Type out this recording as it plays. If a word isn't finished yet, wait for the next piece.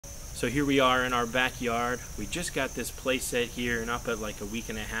So here we are in our backyard. We just got this play set here, not but like a week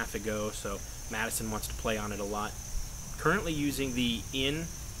and a half ago, so Madison wants to play on it a lot. Currently using the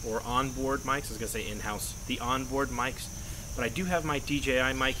or onboard mics. I was going to say in-house, the onboard mics, but I do have my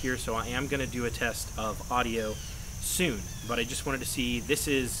DJI mic here, so I am going to do a test of audio soon. But I just wanted to see, this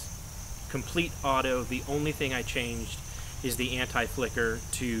is complete auto. The only thing I changed is the anti-flicker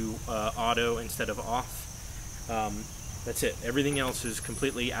to auto instead of off. That's it. Everything else is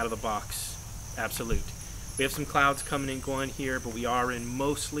completely out of the box. Absolute. We have some clouds coming and going here, but we are in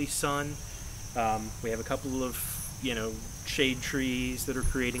mostly sun. We have a couple of, shade trees that are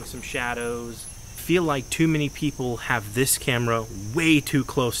creating some shadows. I feel like too many people have this camera way too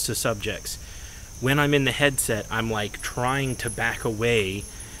close to subjects. When I'm in the headset, I'm like trying to back away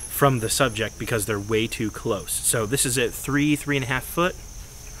from the subject because they're way too close. So this is at 3.5 foot.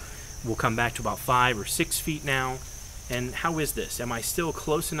 We'll come back to about 5 or 6 feet now. And how is this? Am I still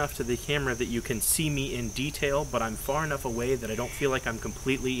close enough to the camera that you can see me in detail, but I'm far enough away that I don't feel like I'm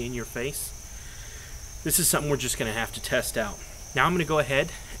completely in your face? This is something we're just going to have to test out. Now I'm going to go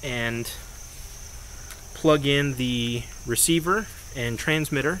ahead and plug in the receiver and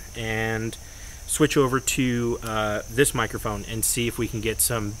transmitter and switch over to this microphone and see if we can get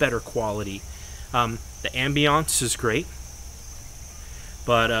some better quality. The ambiance is great,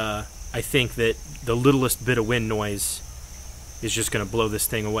 but I think that the littlest bit of wind noise is just going to blow this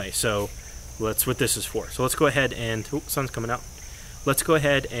thing away. So that's what this is for. So let's go ahead and, oh, sun's coming out. Let's go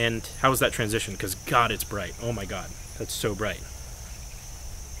ahead and, how was that transition? Because God, it's bright. Oh my God, that's so bright.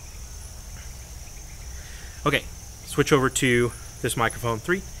 Okay, switch over to this microphone.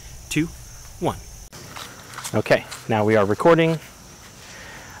 3, 2, 1. Okay, now we are recording.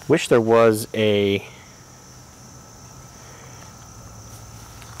 Wish there was a...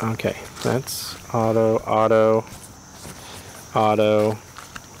 Okay, that's auto, auto, auto,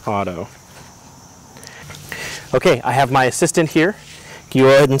 auto. Okay, I have my assistant here. Can you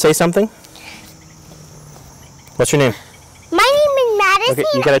go ahead and say something? What's your name? My name is Madison. Okay,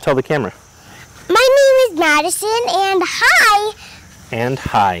 you gotta tell the camera. My name is Madison, and hi. And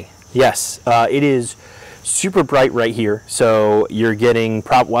hi. Yes, it is super bright right here, so you're getting,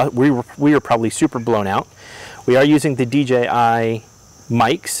 we are probably super blown out. We are using the DJI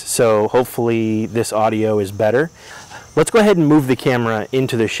mics, so hopefully this audio is better. Let's go ahead and move the camera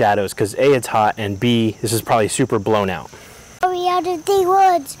into the shadows because A, it's hot, and B, this is probably super blown out. Hurry out of the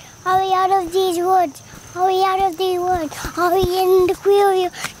woods. Hurry out of these woods. Hurry out of the woods. Hurry in the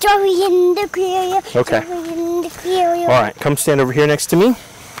aquarium. Hurry in the aquarium. Okay. Hurry in the aquarium. All right, come stand over here next to me.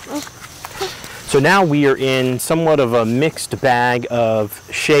 So now we are in somewhat of a mixed bag of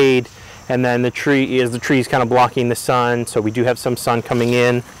shade, and then the tree is kind of blocking the sun, so we do have some sun coming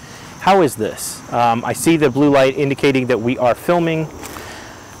in. How is this? I see the blue light indicating that we are filming.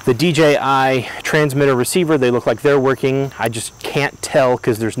 The DJI transmitter receiver, they look like they're working. I just can't tell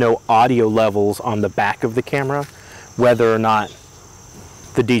because there's no audio levels on the back of the camera whether or not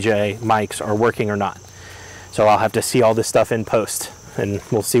the DJI mics are working or not. So I'll have to see all this stuff in post and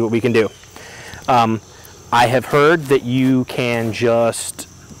we'll see what we can do. I have heard that you can just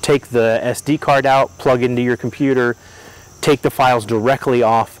take the SD card out, plug into your computer, take the files directly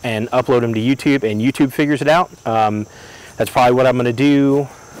off and upload them to YouTube, and YouTube figures it out. That's probably what I'm going to do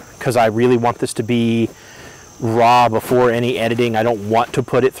because I really want this to be raw before any editing. I don't want to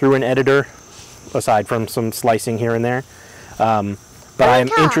put it through an editor aside from some slicing here and there. But I am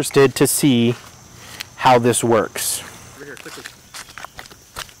interested to see how this works.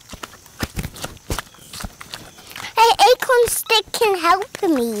 Hey, acorn stick can help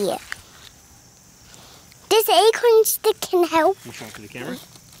me. This acorn stick can help. You show it to the camera?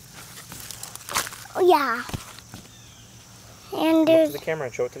 Oh, yeah. And Look there's... to the camera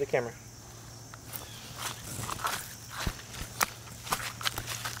and show it to the camera.